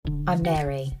I'm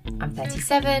Mary. I'm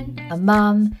 37, a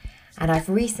mum, and I've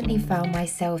recently found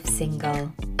myself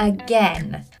single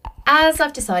again. As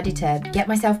I've decided to get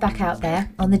myself back out there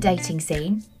on the dating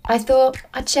scene, I thought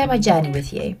I'd share my journey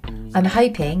with you. I'm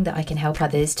hoping that I can help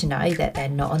others to know that they're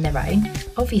not on their own.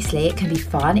 Obviously, it can be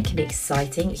fun, it can be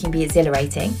exciting, it can be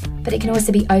exhilarating, but it can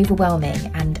also be overwhelming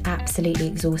and absolutely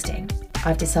exhausting.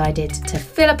 I've decided to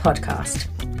fill a podcast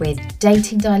with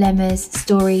dating dilemmas,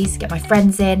 stories, get my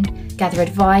friends in, gather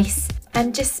advice,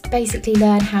 and just basically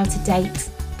learn how to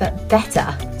date, but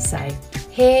better. So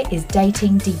here is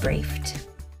Dating Debriefed.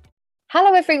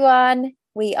 Hello everyone,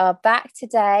 we are back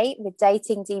today with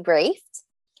Dating Debriefed,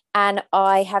 and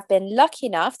I have been lucky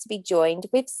enough to be joined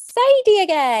with Sadie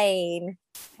again.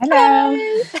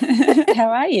 Hello. How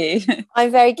are you? I'm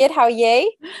very good, how are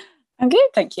you? I'm good,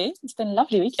 thank you. It's been a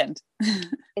lovely weekend.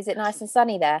 Is it nice and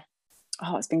sunny there?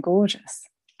 Oh, it's been gorgeous.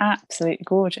 Absolutely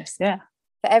gorgeous, yeah.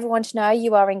 For everyone to know,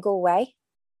 you are in Galway.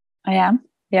 I am,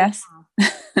 yes.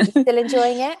 Are you still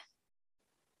enjoying it?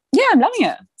 Yeah, I'm loving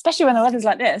it, especially when the weather's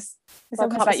like this. It's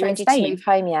Well, almost like you're in to Spain. move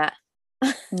home yet.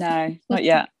 No, not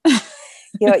yet.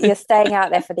 You're staying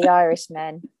out there for the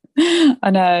Irishmen. I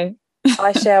know.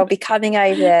 I shall be coming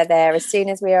over there as soon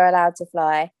as we are allowed to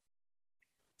fly.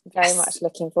 Very much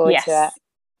looking forward to it.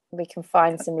 We can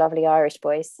find some lovely Irish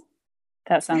boys.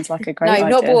 That sounds like a great idea. No,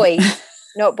 not boys.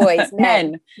 Not boys.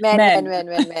 Men.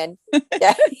 Men.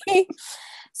 Yeah.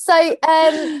 So,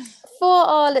 for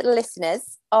our little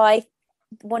listeners, I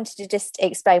wanted to just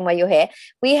explain why you're here.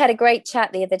 We had a great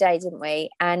chat the other day, didn't we?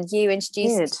 And you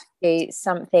introduced me to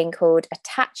something called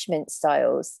attachment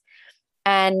styles.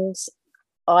 And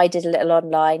I did a little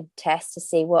online test to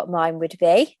see what mine would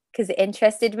be because it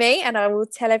interested me, and I will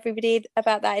tell everybody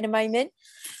about that in a moment.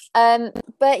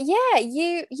 But yeah,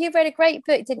 you read a great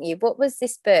book, didn't you? What was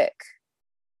this book?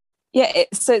 Yeah,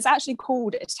 so it's actually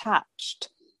called Attached.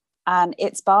 And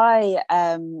it's by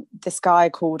this guy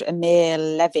called Amir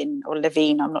Levine, or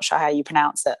Levine, I'm not sure how you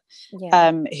pronounce it,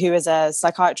 who is a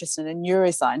psychiatrist and a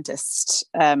neuroscientist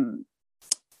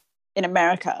in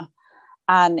America.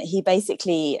 And he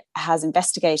basically has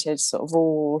investigated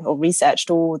or researched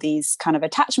all these kind of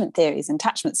attachment theories and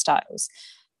attachment styles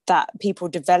that people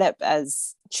develop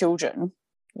as children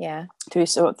through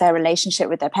sort of their relationship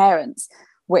with their parents,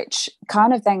 which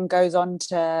kind of then goes on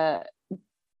to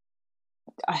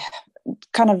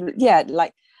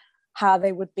like how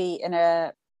they would be in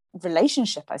a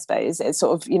relationship, I suppose. It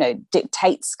sort of,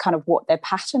 dictates kind of what their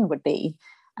pattern would be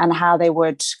and how they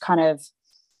would kind of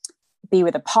be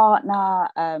with a partner,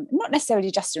 not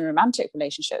necessarily just in romantic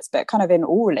relationships, but kind of in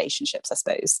all relationships, I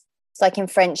suppose. It's like in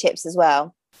friendships as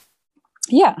well.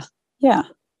 Yeah.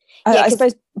 I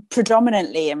suppose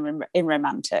predominantly in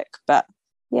romantic, but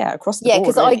across the board.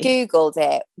 Because really. I googled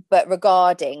it, but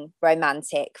regarding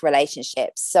romantic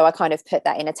relationships, so I kind of put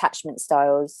that in attachment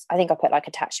styles. I think I put like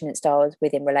attachment styles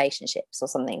within relationships or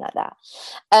something like that.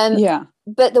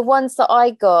 But the ones that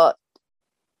I got,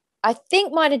 I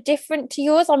think mine are different to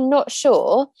yours. I'm not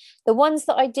sure. The ones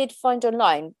that I did find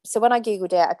online, so when I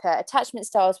googled it, I put attachment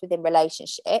styles within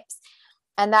relationships,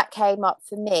 and that came up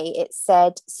for me. It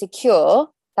said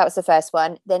secure, that was the first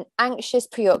one, then anxious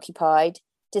preoccupied,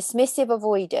 dismissive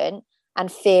avoidant,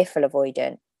 and fearful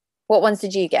avoidant. What ones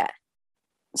did you get?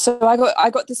 So I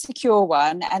got the secure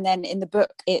one, and then in the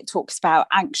book it talks about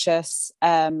anxious,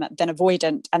 then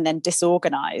avoidant, and then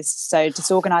disorganized. So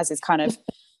disorganized is kind of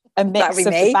a mix of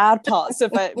the bad parts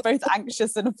of it, both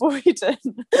anxious and avoidant.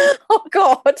 Oh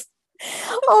God.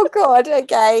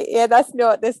 Okay. Yeah, that's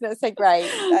not so great.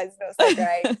 That's not so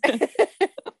great.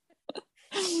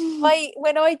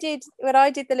 When I did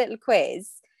the little quiz,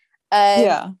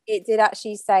 it did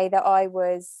actually say that I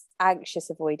was anxious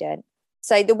avoidant.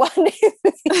 So the one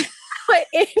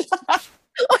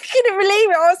I couldn't believe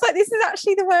it. I was like, this is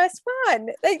actually the worst one.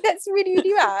 Like, that's really,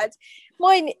 really bad.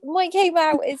 Mine came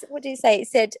out as, what did it say? It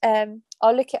said,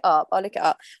 I'll look it up.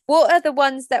 What are the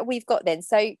ones that we've got then?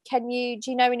 So do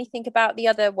you know anything about the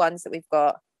other ones that we've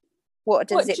got?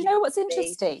 Do you know what's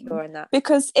interesting?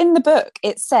 Because in the book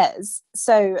it says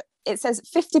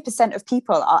 50% of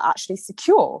people are actually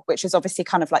secure, which is obviously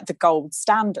kind of like the gold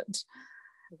standard.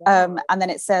 Wow. And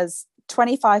then it says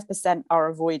 25%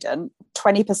 are avoidant,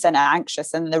 20% are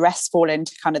anxious, and the rest fall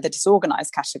into kind of the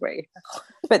disorganized category.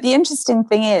 But the interesting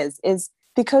thing is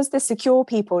because the secure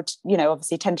people,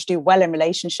 obviously tend to do well in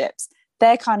relationships,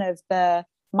 they're kind of the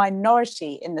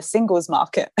minority in the singles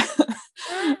market.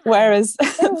 Whereas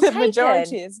the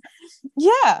majority is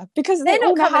because they're they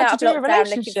all not know coming how out to of do a lockdown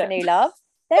relationship. looking for new love.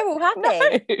 They're all happy.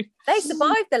 No. They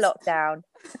survived the lockdown.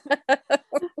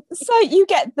 So you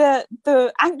get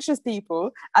the anxious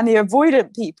people and the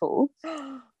avoidant people,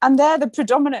 and they're the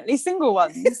predominantly single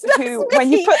ones who,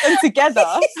 when you put them together,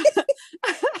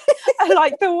 are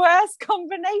like the worst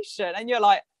combination. And you're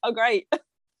like, oh, great.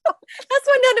 That's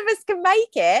why none of us can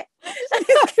make it.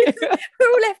 We're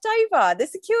all left over. The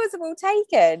secures are all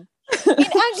taken. In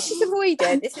anxious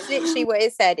avoidant, this is literally what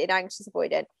it said in anxious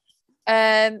avoidant.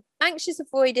 Anxious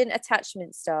avoidant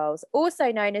attachment styles,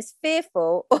 also known as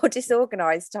fearful or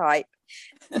disorganized type,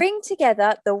 bring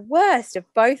together the worst of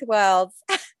both worlds.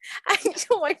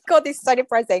 Oh my God, this is so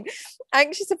depressing.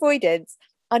 Anxious avoidants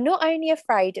are not only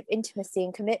afraid of intimacy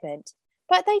and commitment,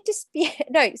 but they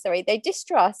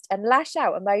distrust and lash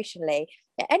out emotionally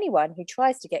at anyone who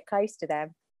tries to get close to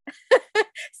them.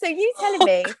 So you telling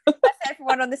me that's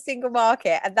everyone on the single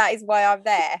market, and that is why I'm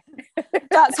there?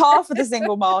 That's half of the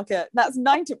single market. That's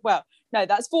 90. Well, no,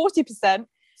 that's 40%.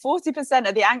 40%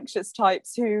 of the anxious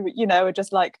types who, you know, are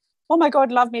just like, oh my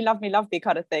God, love me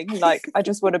kind of thing. Like, I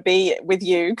just want to be with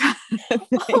you kind of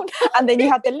thing. Oh, no. And then you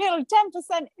have the little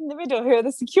 10% in the middle who are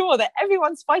the secure that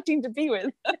everyone's fighting to be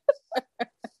with.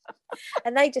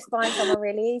 And they just find someone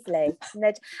really easily.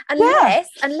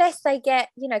 Unless they get,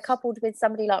 you know, coupled with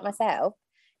somebody like myself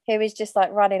who is just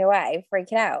like running away,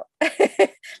 freaking out,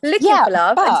 looking for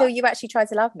love until you actually try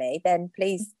to love me, then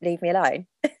please leave me alone.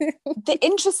 The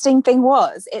interesting thing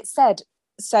was, it said,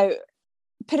 so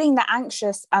putting the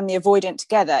anxious and the avoidant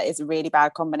together is a really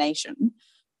bad combination,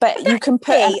 but you can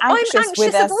put an anxious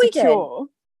with a secure.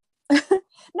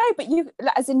 No, but you,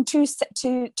 as in two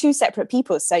separate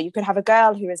people. So you could have a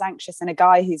girl who is anxious and a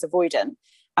guy who's avoidant,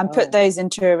 and put those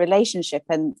into a relationship,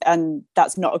 and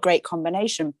that's not a great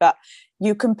combination. But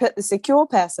you can put the secure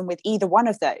person with either one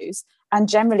of those, and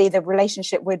generally the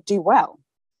relationship would do well,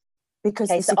 because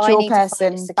the secure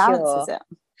person balances it.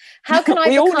 How can I?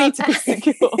 We all need to be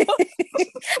secure.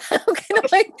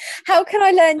 How can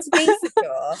I learn to be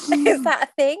secure? Is that a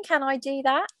thing? Can I do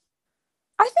that?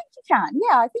 I think you can.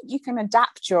 Yeah, I think you can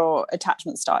adapt your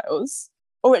attachment styles,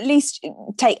 or at least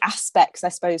take aspects, I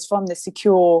suppose, from the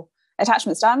secure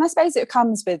attachment style. And I suppose it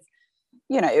comes with,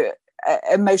 you know,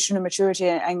 emotional maturity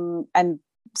and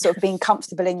sort of being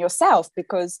comfortable in yourself,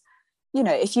 because, you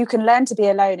know, if you can learn to be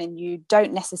alone and you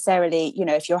don't necessarily, you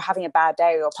know, if you're having a bad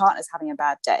day or your partner's having a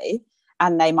bad day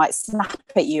and they might snap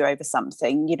at you over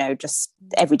something, you know, just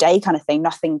everyday kind of thing,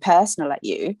 nothing personal at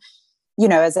you. You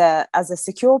know, as a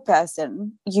secure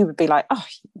person, you would be like, oh,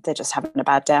 they're just having a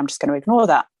bad day, I'm just going to ignore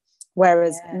that.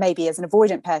 Whereas maybe as an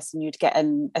avoidant person, you'd get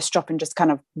a strop and just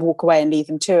kind of walk away and leave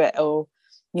them to it. Or,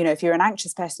 you know, if you're an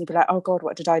anxious person, you'd be like, oh God,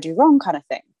 what did I do wrong, kind of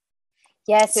thing.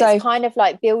 Yeah, so it's kind of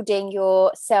like building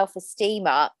your self-esteem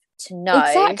up to know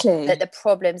that the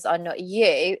problems are not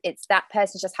you, it's that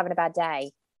person's just having a bad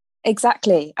day.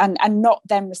 Exactly. And not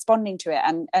them responding to it.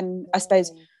 And I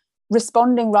suppose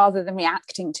responding rather than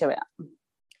reacting to it.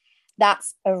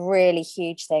 That's a really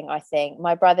huge thing, I think.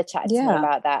 My brother chatted to me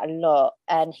about that a lot,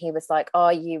 and he was like,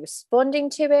 are you responding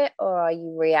to it or are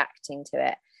you reacting to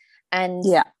it? And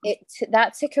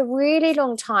that took a really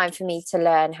long time for me to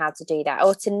learn how to do that,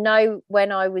 or to know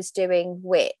when I was doing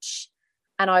which.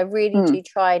 And I really do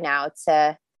try now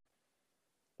to,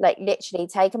 like, literally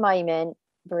take a moment,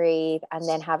 breathe, and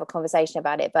then have a conversation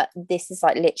about it. But this is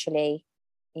like literally,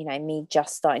 you know, me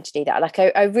just starting to do that. Like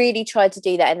I really tried to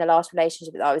do that in the last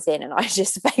relationship that I was in, and I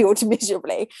just failed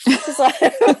miserably.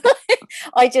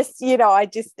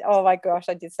 Oh my gosh,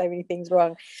 I did so many things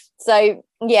wrong. So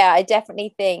yeah, I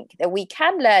definitely think that we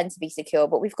can learn to be secure,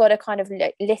 but we've got to kind of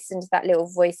listen to that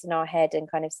little voice in our head and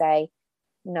kind of say,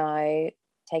 no,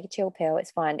 take a chill pill,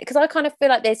 it's fine. Because I kind of feel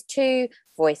like there's two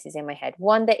voices in my head.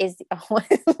 One that is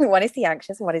one is the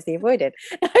anxious, one is the avoidant.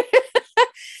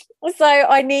 So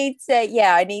I need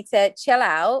to chill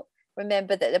out,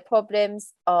 remember that the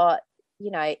problems are,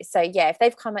 you know, so yeah, if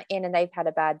they've come in and they've had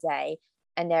a bad day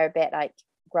and they're a bit like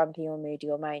grumpy or moody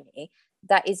or moany,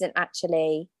 that isn't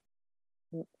actually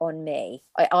on me.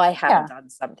 I haven't done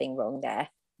something wrong there.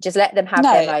 Just let them have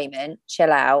their moment,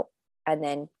 chill out, and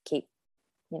then keep,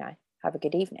 you know, have a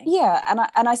good evening. Yeah,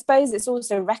 and I suppose it's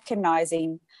also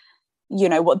recognizing, you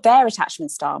know, what their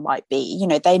attachment style might be. You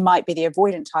know, they might be the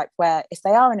avoidant type, where if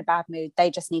they are in a bad mood, they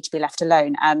just need to be left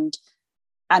alone, and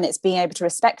it's being able to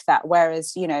respect that.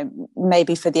 Whereas, you know,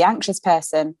 maybe for the anxious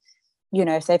person, you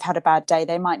know, if they've had a bad day,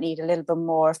 they might need a little bit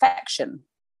more affection.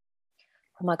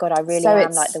 Oh my God, I really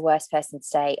am like the worst person to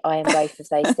say. I am both of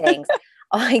those things.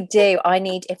 I do. I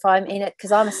need, if I'm in it,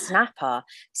 because I'm a snapper.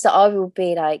 So I will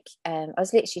be like, I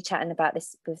was literally chatting about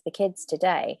this with the kids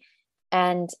today,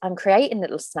 and I'm creating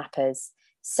little snappers.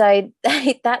 So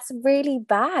that's really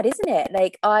bad, isn't it?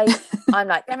 Like I'm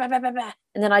like, blah, blah, blah, blah, blah,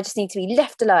 and then I just need to be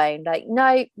left alone. Like,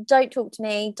 no, don't talk to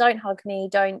me, don't hug me,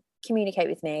 don't communicate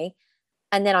with me,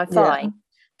 and then I'm fine.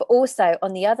 But also,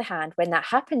 on the other hand, when that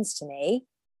happens to me,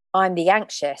 I'm the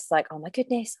anxious, like, oh my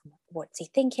goodness, what's he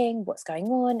thinking? What's going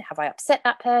on? Have I upset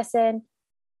that person?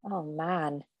 Oh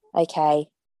man. Okay.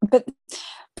 But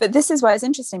this is why it's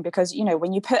interesting, because, you know,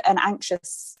 when you put an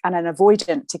anxious and an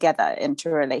avoidant together into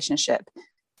a relationship,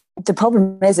 the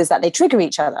problem is that they trigger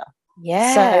each other.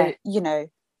 Yeah. So, you know,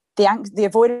 the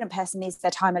avoidant person needs their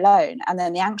time alone, and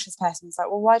then the anxious person is like,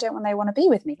 well, why don't they want to be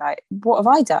with me? Like, what have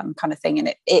I done? Kind of thing.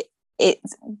 And it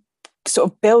sort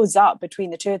of builds up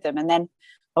between the two of them. And then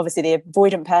obviously the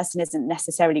avoidant person isn't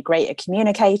necessarily great at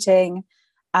communicating,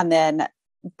 and then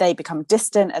they become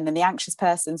distant, and then the anxious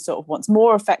person sort of wants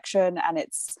more affection, and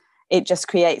it just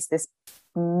creates this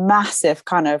massive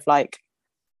kind of like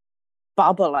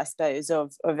bubble, I suppose,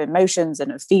 of emotions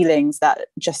and of feelings that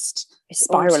just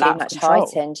spiral out of control.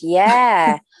 Heightened.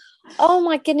 Yeah. Oh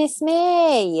my goodness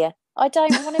me. I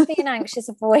don't want to be an anxious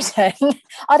avoidant.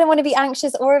 I don't want to be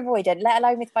anxious or avoidant, let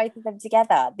alone with both of them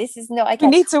together. This is not okay.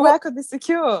 You need to work on the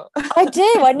secure. I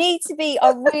do. I need to be.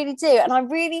 I really do. And I'm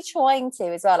really trying to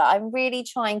as well. I'm really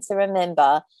trying to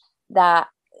remember that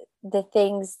the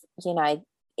things, you know,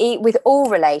 with all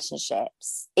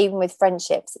relationships, even with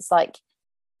friendships, it's like,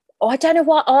 oh, I don't know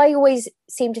why I always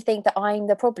seem to think that I'm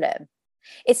the problem.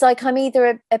 It's like I'm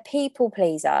either a people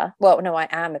pleaser. Well, no, I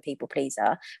am a people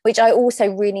pleaser, which I also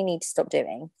really need to stop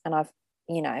doing. And I've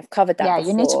covered that. Yeah, before.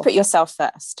 You need to put yourself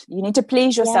first. You need to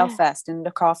please yourself first and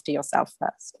look after yourself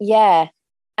first. Yeah.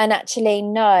 And actually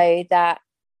know that,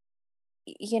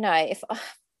 you know, if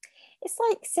it's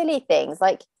like silly things,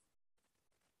 like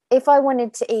if I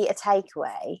wanted to eat a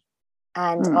takeaway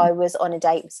and I was on a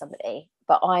date with somebody,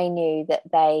 but I knew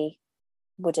that they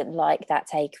wouldn't like that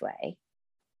takeaway,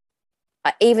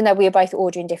 even though we were both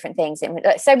ordering different things.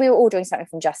 Say we were ordering something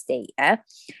from Just Eat,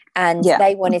 and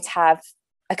they wanted to have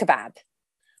a kebab.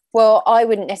 Well, I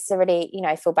wouldn't necessarily, you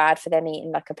know, feel bad for them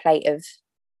eating like a plate of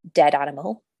dead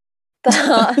animal.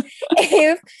 But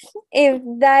if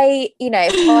they, you know,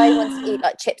 if I wanted to eat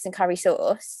like chips and curry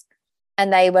sauce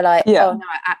and they were like, oh no,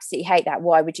 I absolutely hate that,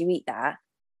 why would you eat that?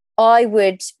 I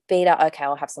would be like, okay,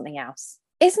 I'll have something else.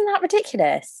 Isn't that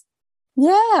ridiculous?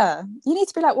 Yeah, you need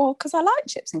to be like, well, because I like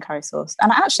chips and curry sauce,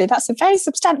 and actually that's a very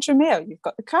substantial meal. You've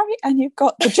got the curry and you've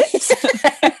got the chips.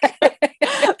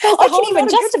 I can even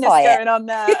justify it going on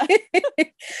there.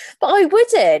 But I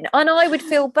wouldn't, and I would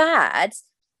feel bad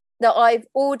that I've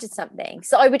ordered something.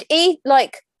 So I would eat,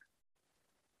 like,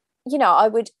 you know, I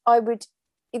would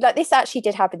like, this actually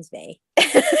did happen to me.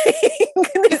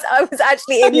 I was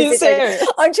actually in this situation.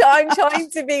 I'm trying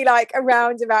to be like a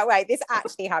roundabout way. This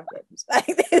actually happened. Like,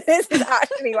 this is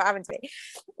actually what happened to me.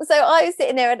 So I was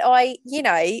sitting there, and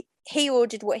he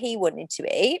ordered what he wanted to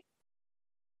eat,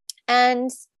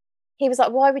 and he was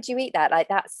like, "Why would you eat that? Like,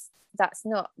 that's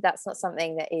not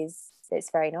something that's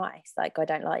very nice. Like, I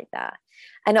don't like that."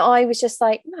 And I was just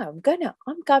like, no,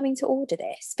 I'm going to order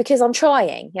this because I'm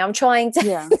trying. I'm trying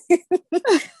to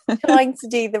trying to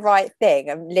do the right thing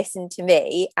and listen to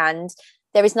me. And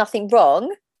there is nothing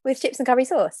wrong with chips and curry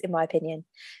sauce, in my opinion.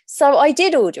 So I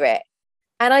did order it,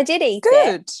 and I did eat it.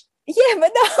 Good. Yeah,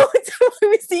 but the whole time I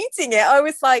was eating it, I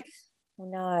was like, oh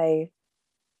no,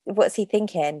 what's he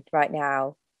thinking right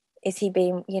now? Is he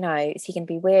going to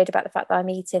be weird about the fact that I'm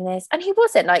eating this? And he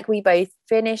wasn't. Like, we both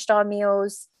finished our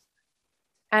meals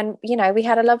and, you know, we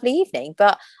had a lovely evening.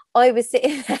 But I was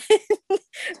sitting there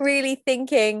really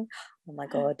thinking, oh my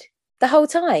God, the whole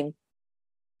time.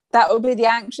 That will be the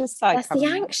anxious side. That's the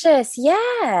anxious,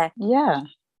 yeah. Yeah.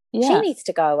 She needs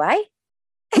to go away.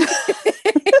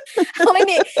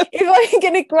 If I'm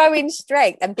going to grow in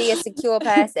strength and be a secure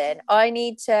person, I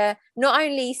need to not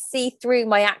only see through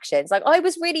my actions. Like, I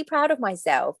was really proud of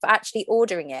myself for actually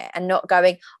ordering it and not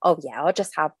going, oh yeah, I'll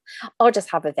just have a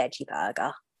veggie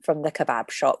burger from the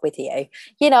kebab shop with you.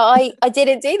 You know, I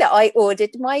didn't do that. I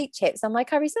ordered my chips and my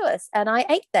curry sauce and I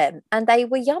ate them and they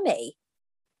were yummy.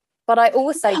 But I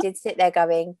also did sit there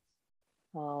going,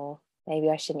 oh, maybe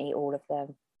I shouldn't eat all of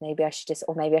them. Maybe I should just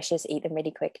eat them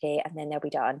really quickly and then they'll be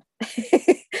done.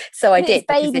 So I did.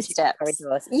 Baby steps.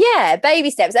 Yeah, baby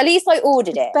steps. At least I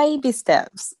ordered it. Baby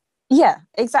steps. Yeah,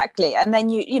 exactly. And then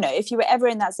you know, if you were ever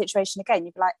in that situation again,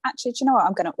 you'd be like, actually, do you know what?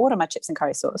 I'm going to order my chips and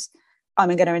curry sauce.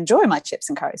 I'm going to enjoy my chips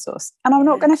and curry sauce, and I'm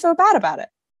not going to feel bad about it.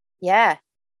 Yeah.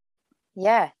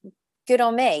 Yeah. Good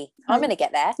on me. I'm going to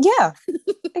get there. Yeah,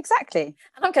 exactly.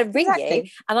 And I'm going to ring you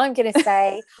and I'm going to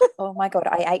say, oh my God,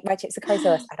 I ate my chips and curry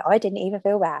sauce and I didn't even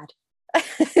feel bad. And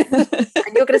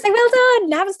you're going to say, well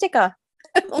done, have a sticker.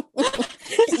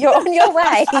 You're on your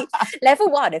way. Level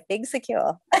 1 of being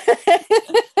secure.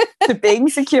 To being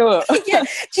secure. Yeah.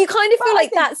 Do you kind of feel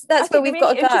like that's where we've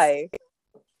got to go?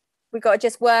 We've got to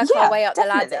just work our way up the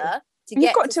ladder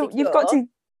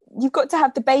you've got to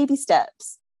have the baby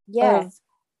steps. Yeah. Of,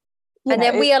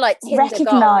 then we are like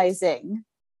recognizing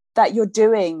that you're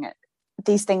doing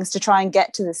these things to try and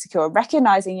get to the secure,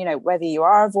 recognizing, whether you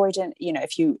are avoidant,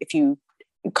 if you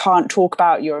can't talk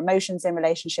about your emotions in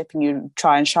relationship and you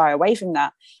try and shy away from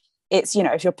that, it's,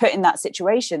 if you're put in that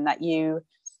situation, that you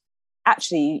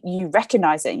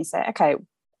recognize it and you say, okay,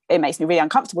 it makes me really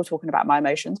uncomfortable talking about my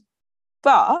emotions,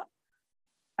 but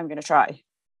I'm going to try.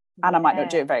 And I might not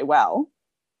do it very well,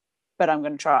 but I'm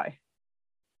going to try.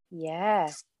 Yeah,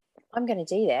 I'm going to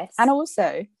do this. And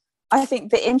also, I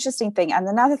think the interesting thing, and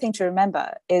another thing to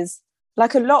remember, is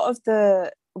like a lot of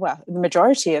the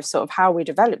majority of sort of how we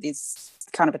develop these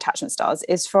kind of attachment styles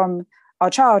is from our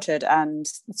childhood and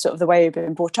sort of the way we've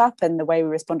been brought up and the way we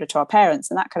responded to our parents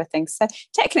and that kind of thing. So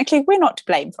technically, we're not to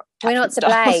blame for we're not to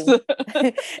blame.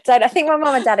 So I think my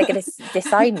mum and dad are going to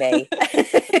disown me.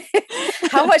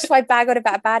 How much do I bag on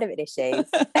about abandonment issues?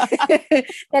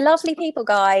 They're lovely people,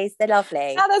 guys. They're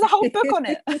lovely. Now there's a whole book on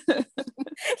it.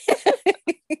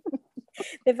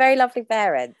 They're very lovely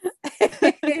parents.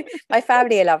 My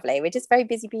family are lovely. We're just very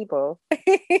busy people.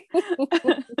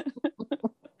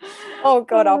 Oh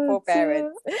God, our poor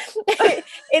parents.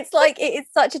 It's like,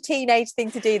 it's such a teenage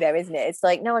thing to do though, isn't it? It's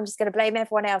like, no, I'm just going to blame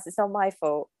everyone else. It's not my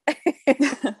fault.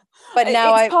 But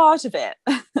now it's part of it.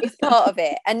 It's part of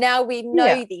it. And now we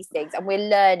know these things and we're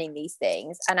learning these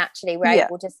things. And actually we're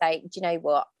able to say, do you know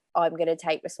what? I'm going to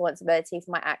take responsibility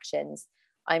for my actions.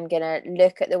 I'm going to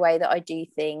look at the way that I do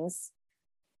things.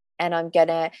 And I'm going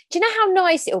to, do you know how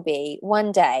nice it'll be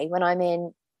one day when I'm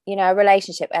in, a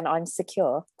relationship and I'm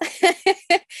secure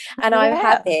and I'm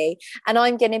happy and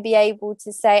I'm going to be able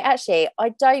to say, actually,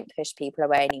 I don't push people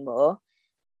away anymore.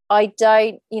 I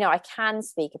don't, I can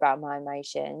speak about my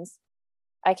emotions.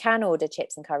 I can order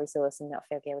chips and curry sauce and not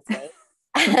feel guilty.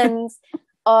 And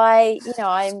I'm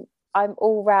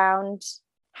all round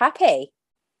happy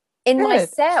in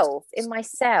myself.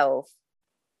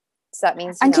 So that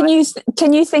means, and can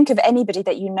you think of anybody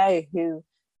that you know who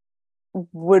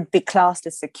would be classed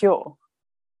as secure?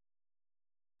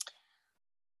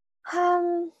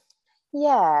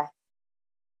 Yeah,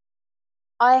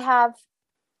 I have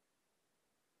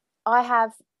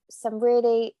some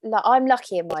really, I'm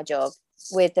lucky in my job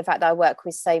with the fact that I work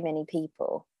with so many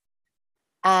people,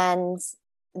 and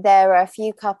there are a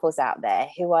few couples out there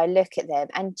who I look at them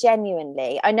and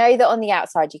genuinely, I know that on the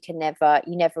outside you never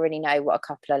really know what a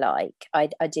couple are like. I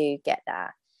do get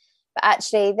that. But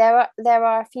actually, there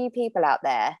are a few people out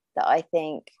there that I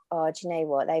think, oh, do you know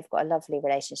what? They've got a lovely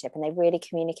relationship and they really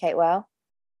communicate well.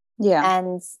 Yeah.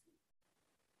 And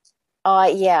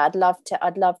I'd love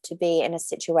to be in a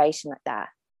situation like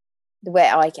that,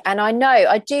 where I do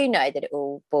know that it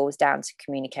all boils down to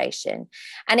communication,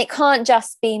 and it can't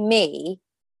just be me,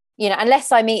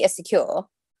 unless I meet a secure.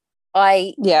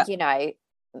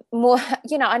 More,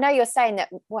 I know you're saying that.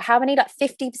 Well, how many, like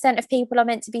 50% of people are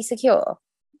meant to be secure?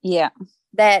 Yeah.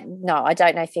 No, I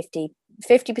don't know. 50%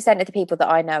 of the people that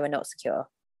I know are not secure.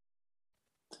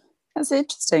 That's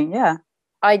interesting. Yeah.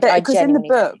 Because in the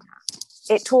book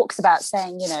it talks about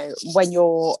saying, when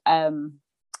you're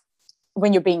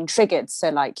being triggered. So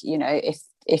like,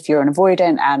 if you're an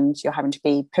avoidant and you're having to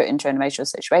be put into an emotional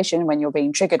situation, when you're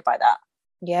being triggered by that.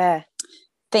 Yeah.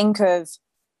 Think of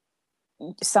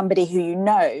somebody who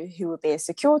would be a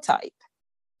secure type.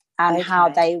 And how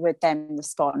they would then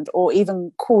respond, or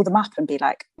even call them up and be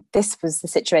like, this was the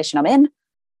situation I'm in.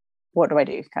 What do I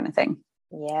do? Kind of thing.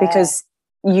 Yeah. Because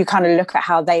you kind of look at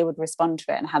how they would respond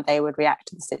to it and how they would react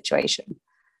to the situation.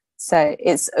 So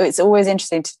it's always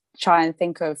interesting to try and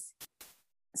think of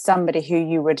somebody who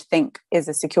you would think is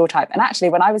a secure type. And actually,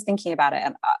 when I was thinking about it,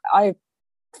 and I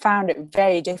found it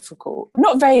very difficult.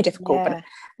 Not very difficult, but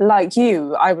like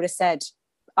you, I would have said,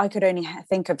 I could only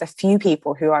think of a few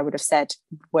people who I would have said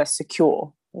were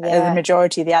secure. The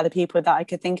majority of the other people that I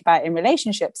could think about in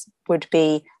relationships would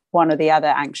be one or the other,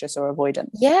 anxious or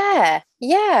avoidant. Yeah,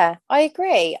 I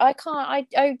agree. I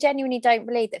genuinely don't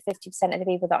believe that 50% of the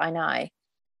people that I know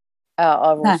are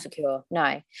all secure.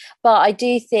 No. But I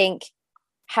do think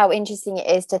how interesting it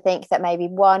is to think that maybe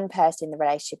one person in the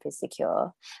relationship is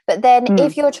secure. But then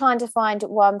if you're trying to find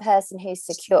one person who's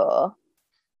secure,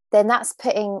 then that's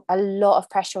putting a lot of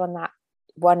pressure on that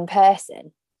one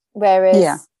person.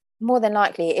 Whereas more than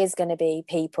likely it is going to be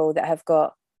people that have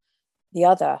got the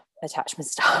other attachment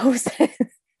styles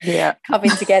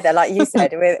coming together, like you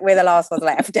said, we're the last ones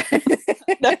left.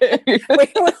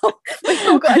 We've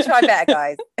all got to try better,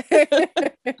 guys.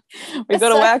 We've got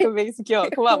to work on being secure.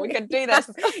 Come on, we can do this.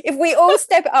 If we all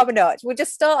step it up a notch, we'll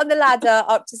just start on the ladder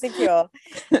up to secure.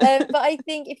 But I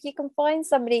think if you can find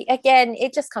somebody, again,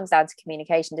 it just comes down to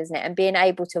communication, doesn't it? And being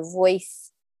able to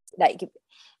voice, like,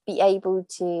 be able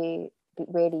to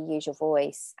really use your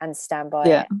voice and stand by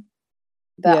it.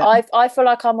 But I feel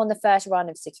like I'm on the first run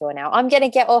of secure now. I'm going to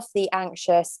get off the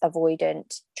anxious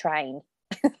avoidant train.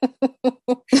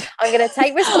 I'm going to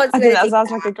take responsibility. I think that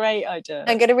sounds like a great idea.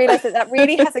 I'm going to realise that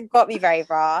really hasn't got me very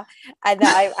far, and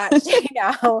that I'm actually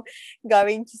now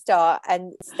going to start.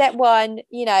 And step one,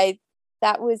 you know,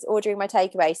 that was ordering my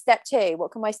takeaway. Step two,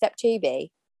 what can my step two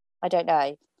be? I don't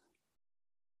know.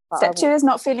 But step two is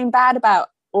not feeling bad about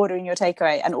ordering your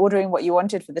takeaway and ordering what you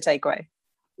wanted for the takeaway.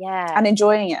 Yeah. And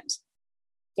enjoying it.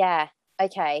 Yeah.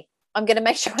 Okay. I'm going to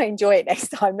make sure I enjoy it next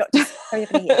time, not just hurry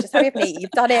up and eat it. Just hurry up and eat it.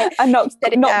 You've done it. And not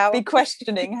be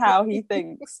questioning how he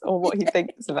thinks or what he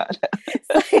thinks about it.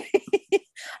 So,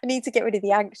 I need to get rid of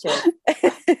the anxious.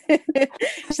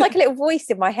 It's like a little voice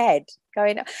in my head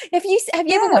going, have you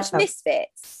ever watched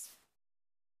Misfits?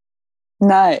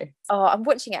 No. Oh, I'm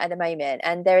watching it at the moment,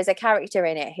 and there is a character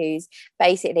in it who's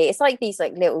basically, it's like these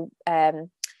like little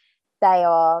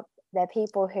they're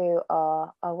people who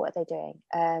are, what are they doing?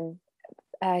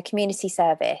 Community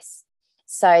service.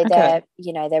 So they're,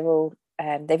 you know, they're all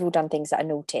they've all done things that are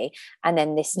naughty, and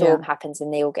then this storm happens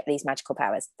and they all get these magical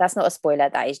powers. That's not a spoiler,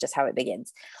 that is just how it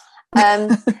begins.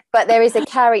 But there is a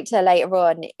character later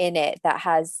on in it that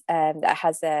has a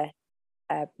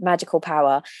magical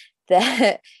power,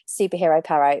 the superhero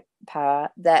power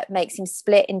that makes him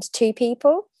split into two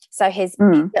people. So his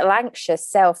little anxious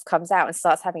self comes out and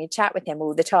starts having a chat with him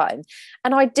all the time.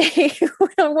 And I do,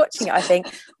 when I'm watching it, I think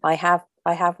I have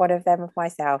one of them of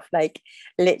myself. Like,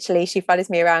 literally, she follows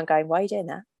me around going, why are you doing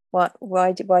that?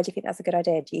 Why do you think that's a good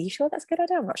idea? Are you sure that's a good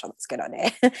idea? I'm not sure that's a good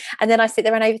idea. And then I sit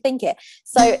there and overthink it.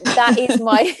 So that is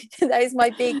my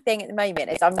big thing at the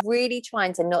moment, is I'm really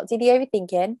trying to not do the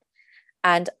overthinking,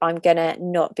 and I'm gonna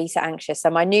not be so anxious. So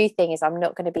my new thing is I'm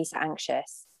not going to be so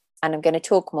anxious, and I'm going to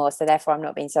talk more, so therefore I'm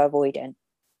not being so avoidant.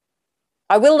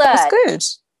 I will learn. That's good.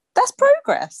 That's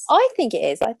progress. I think it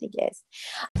is.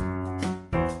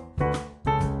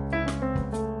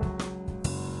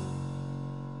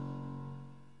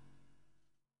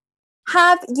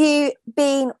 Have you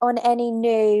been on any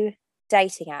new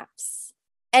dating apps?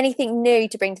 Anything new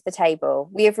to bring to the table?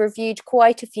 We have reviewed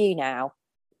quite a few now.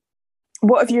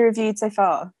 What have you reviewed so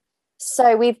far?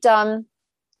 So we've done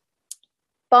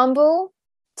Bumble,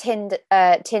 Tinder,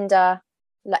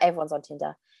 like everyone's on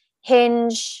Tinder,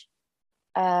 Hinge,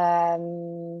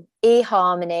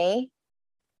 eHarmony.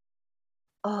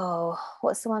 Oh,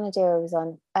 what's the one I was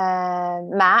on?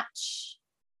 Match.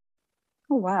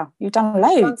 Oh wow, you've done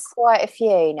loads. Done quite a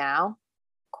few now.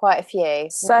 Quite a few.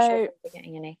 So not sure if we're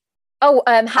getting any. Oh,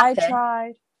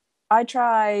 Happen. I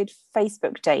tried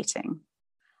Facebook dating.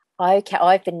 Okay,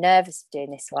 I've been nervous for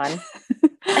doing this one.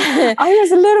 I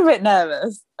was a little bit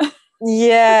nervous.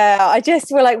 Yeah, I just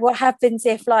feel like, what happens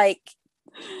if like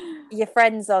your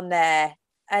friend's on there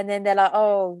and then they're like,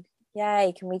 oh,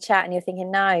 yay, can we chat? And you're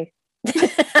thinking, no.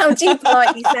 How do you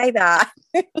politely say that?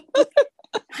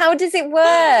 How does it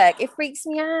work? It freaks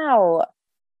me out.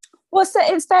 Well, so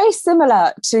it's very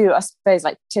similar to, I suppose,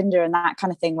 like Tinder and that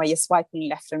kind of thing, where you're swiping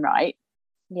left and right.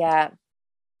 Yeah.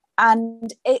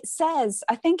 And it says,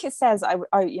 I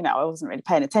wasn't really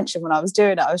paying attention when I was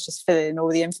doing it. I was just filling in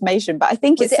all the information. But I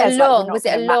think was it a long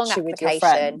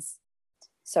application?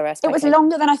 Sorry, it was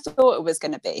longer than I thought it was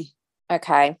going to be.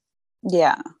 Okay.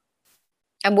 Yeah.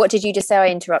 And what did you just say? I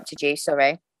interrupted you.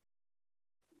 Sorry.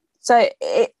 So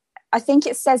I think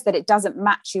it says that it doesn't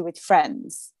match you with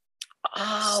friends.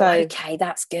 Oh, so, okay,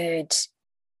 that's good.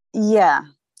 Yeah.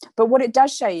 But what it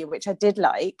does show you, which I did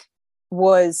like,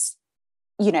 was,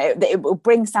 you know, that it will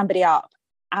bring somebody up.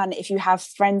 And if you have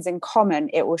friends in common,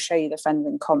 it will show you the friends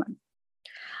in common.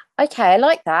 Okay, I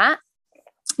like that.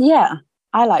 Yeah,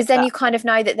 I like that. Because then you kind of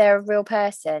know that they're a real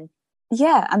person.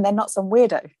 Yeah, and they're not some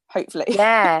weirdo, hopefully.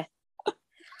 Yeah.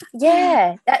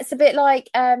 Yeah, that's a bit like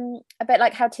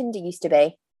how Tinder used to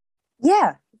be.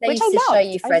 Yeah, they used to show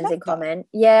you friends in common.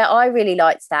 Yeah, I really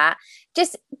liked that.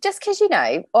 Just because, you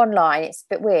know, online it's a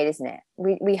bit weird, isn't it?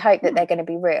 We hope that they're going to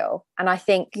be real, and I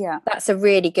think that's a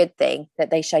really good thing that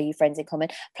they show you friends in common.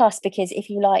 Plus, because if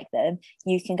you like them,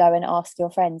 you can go and ask your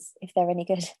friends if they're any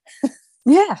good.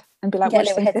 Yeah, and be like, what do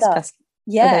you think of this person?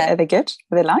 Yeah, are they good?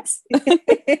 Are they nice?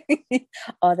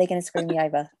 Are they going to screw me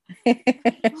over?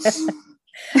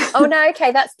 Oh no,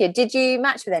 okay, that's good. Did you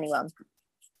match with anyone?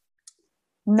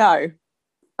 No.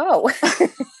 Oh.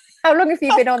 How long have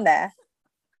you been on there?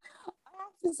 I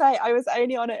have to say, I was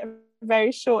only on it a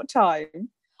very short time.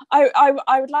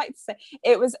 I would like to say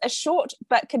it was a short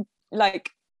but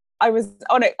like I was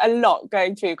on it a lot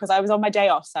going through because I was on my day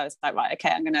off, so I was like, right, okay,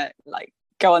 I'm gonna like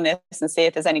go on this and see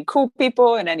if there's any cool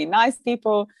people and any nice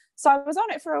people. So I was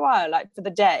on it for a while, like for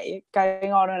the day,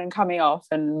 going on and coming off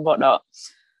and whatnot.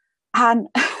 And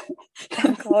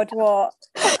oh God, what?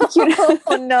 You know,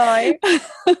 oh no.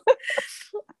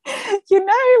 You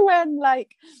know when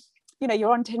like, you know,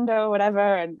 you're on Tinder or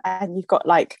whatever and you've got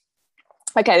like,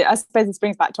 okay, I suppose this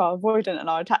brings back to our avoidant and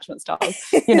our attachment styles.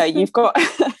 You know, you've got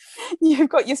your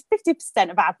 50%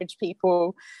 of average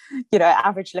people, you know,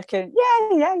 average looking,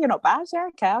 yeah, you're not bad. Yeah,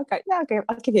 okay, I'll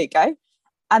give you a go.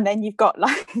 And then you've got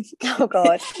like, oh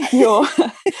God,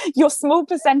 your small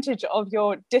percentage of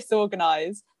your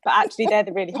disorganized, but actually they're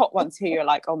the really hot ones who you're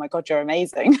like, oh my God, you're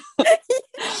amazing.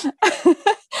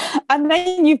 And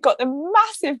then you've got the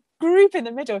massive group in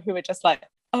the middle who are just like,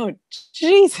 oh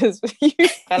Jesus, you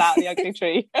fell out of the ugly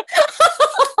tree.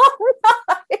 oh no.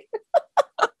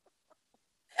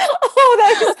 oh,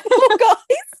 those poor guys.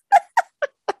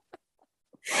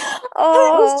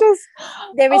 Oh, it was just,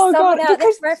 there is someone God, out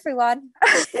there for everyone.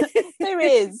 There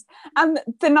is. And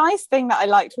the nice thing that I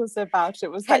liked also about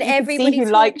it was that you could see who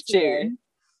liked you.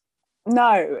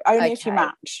 No, only if you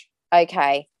match.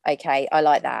 Okay, I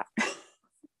like that.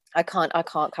 I can't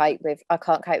cope with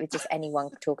just anyone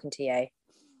talking to you.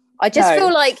 I just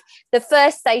feel like the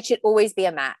first stage should always be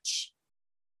a match.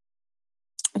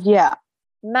 Yeah.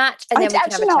 Match and then we can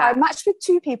have a chat. I matched with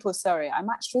two people, I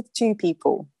matched with two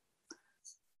people.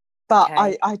 But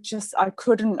okay. I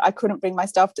couldn't bring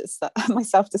myself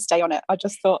to stay on it. I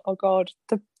just thought, oh God,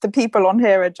 the people on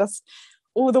here are just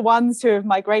all the ones who have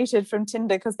migrated from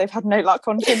Tinder because they've had no luck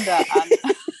on Tinder. And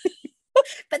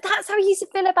but that's how I used to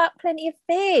feel about Plenty of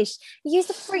Fish. It used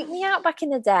to freak me out back in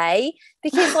the day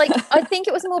because like I think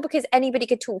it was more because anybody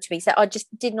could talk to me, so I just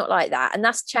did not like that. And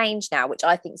that's changed now, which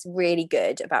I think is really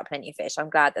good about Plenty of Fish. I'm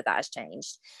glad that has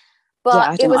changed.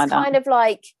 But it was kind of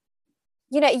like,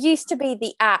 you know, it used to be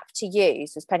the app to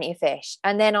use was Plenty of Fish.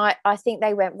 And then I think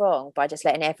they went wrong by just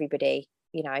letting everybody,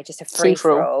 you know, just a free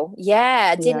for all.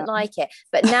 Yeah, I didn't like it.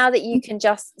 But now that you can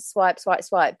just swipe.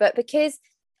 But because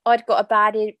I'd got a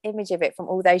bad image of it from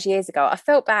all those years ago, I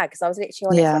felt bad because I was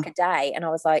literally on it for like a day and I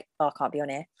was like, oh, I can't be on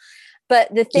here.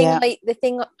 But the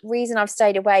reason I've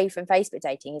stayed away from Facebook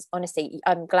dating is honestly,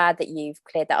 I'm glad that you've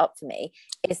cleared that up for me,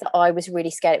 is that I was really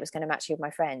scared it was going to match you with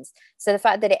my friends. So the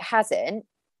fact that it hasn't,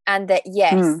 and that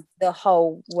the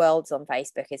whole world's on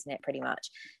Facebook, isn't it, pretty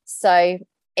much? So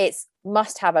it's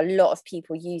must have a lot of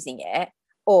people using it,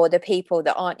 or the people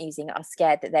that aren't using it are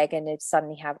scared that they're going to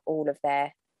suddenly have all of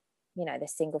their, you know, the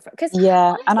single friend. Because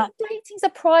dating's a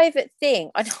private thing.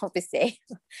 I know, obviously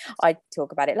I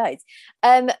talk about it loads,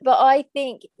 but I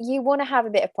think you want to have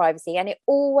a bit of privacy, and it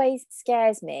always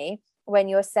scares me when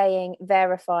you're saying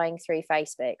verifying through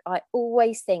Facebook. I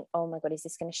always think, oh my God, is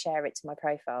this going to share it to my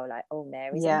profile? Like, oh,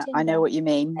 Mary's on Tinder. I know what you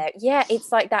mean.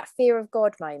 It's like that fear of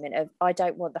God moment of I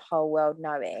don't want the whole world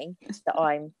knowing that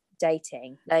I'm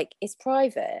dating. Like, it's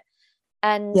private.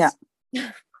 And I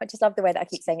just love the way that I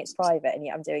keep saying it's private, and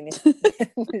yet I'm doing this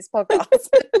podcast.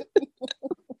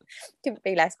 Couldn't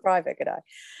be less private, could I?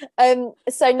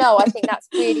 So no, I think that's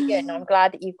really good, and I'm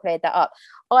glad that you've cleared that up.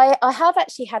 I have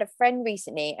actually had a friend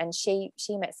recently, and she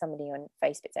met somebody on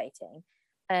Facebook dating,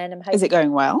 and I'm hoping. Is it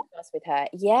going well with her?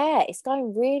 Yeah, it's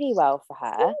going really well for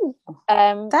her. Ooh,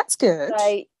 that's good.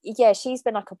 So yeah, she's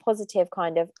been like a positive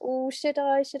kind of, oh, should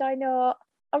I not?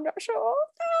 I'm not sure.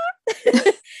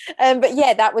 But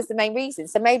yeah, that was the main reason.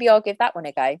 So maybe I'll give that one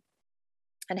a go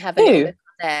and have a look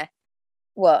there.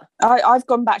 What? I've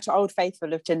gone back to Old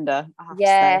Faithful of Tinder. I've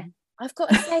got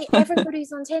to say,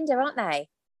 everybody's on Tinder, aren't they?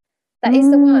 That is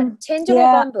the one. Tinder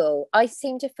or Bumble. I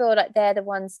seem to feel like they're the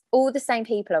ones. All the same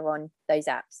people are on those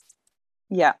apps.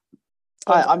 Yeah,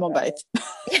 I'm on both.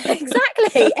 Yeah,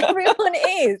 exactly. Everyone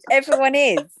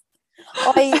is.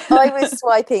 I was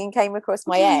swiping and came across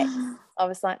my ex. I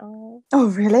was like, oh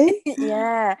really?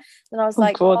 Yeah. And I was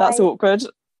like, God, that's awkward.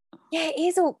 Yeah, it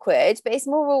is awkward, but it's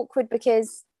more awkward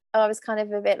because I was kind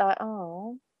of a bit like,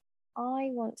 oh, I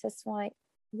want to swipe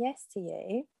yes to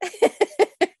you.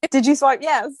 Did you swipe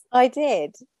yes? I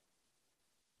did.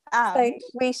 So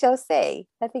we shall see.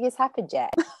 Nothing has happened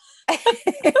yet.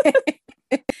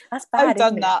 That's bad. I've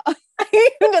done that. I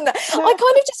kind of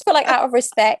just feel like, out of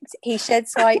respect, he should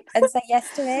swipe and say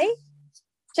yes to me.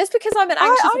 Just because I'm an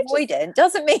anxious avoidant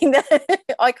doesn't mean that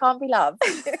I can't be loved.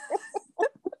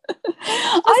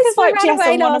 I swiped yes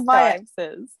on one of my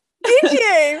exes. Did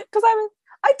you? Because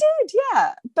I did,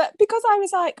 yeah. But because I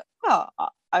was like, well,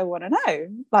 I want to know.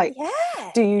 Like,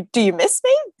 yeah. do you miss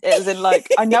me? As in, like,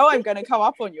 I know I'm going to come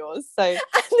up on yours. So, and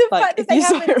the fact that they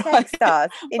haven't texted us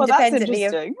independently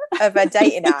of a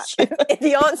dating app. Yeah.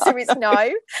 The answer is no.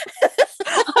 I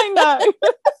know.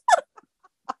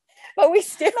 But we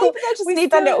still maybe I just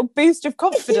need that little boost of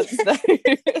confidence though.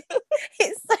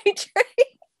 It's so true.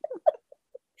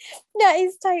 That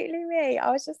is totally me.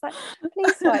 I was just like,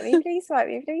 please swipe me, please swipe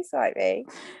me, please swipe me.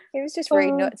 It was just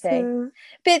rude not to.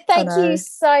 But thank you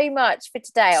so much for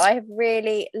today. I have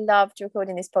really loved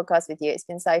recording this podcast with you. It's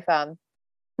been so fun.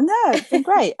 No, it's been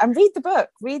great. And read the book.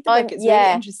 Read the book. It's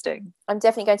really interesting. I'm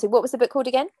definitely going to. What was the book called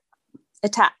again?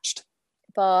 Attached.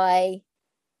 By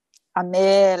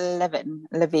Amir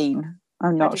Levine.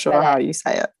 I'm not sure how you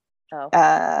say it. Oh.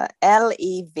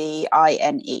 Levine.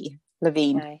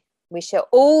 Levine. Okay. We shall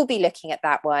all be looking at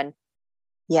that one.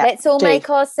 Yeah. Let's all make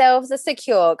ourselves a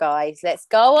secure, guys. Let's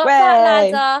go up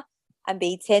that ladder and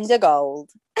be Tinder gold.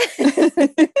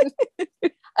 Okay,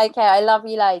 I love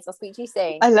you loads. I'll speak to you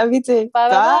soon. I love you too.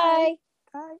 Bye.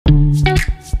 Bye.